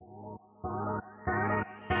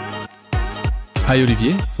Hi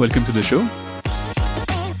Olivier, welcome to the show.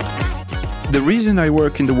 The reason I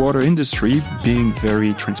work in the water industry, being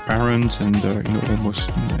very transparent and almost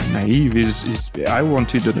naive, is I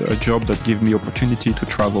wanted a job that gave me opportunity to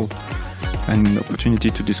travel and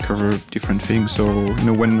opportunity to discover different things. So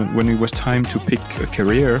when it was time to pick a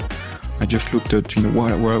career, I just looked at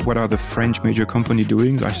what are the French major companies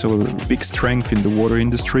doing. I saw a big strength in the water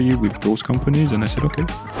industry with those companies, and I said, okay.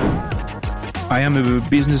 I am a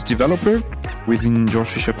business developer within Georg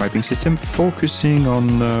Fischer Piping System, focusing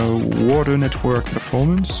on water network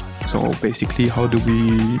performance. So basically, how do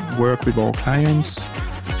we work with our clients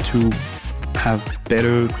to have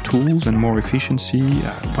better tools and more efficiency?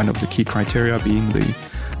 One of the key criteria being the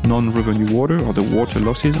non-revenue water or the water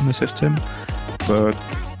losses on the system. But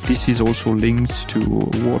this is also linked to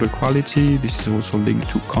water quality. This is also linked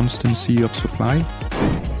to constancy of supply.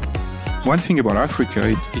 One thing about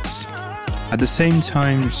Africa, it's at the same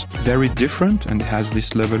time very different and has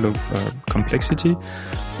this level of complexity,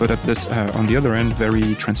 but on the other end,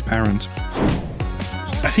 very transparent.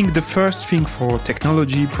 I think the first thing for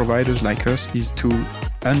technology providers like us is to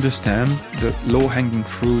understand that low-hanging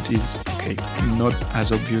fruit is not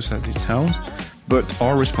as obvious as it sounds, but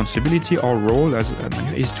our responsibility, our role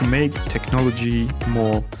is to make technology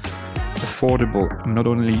more affordable. I'm not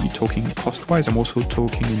only talking cost-wise, I'm also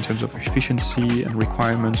talking in terms of efficiency and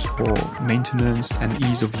requirements for maintenance and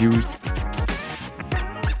ease of use.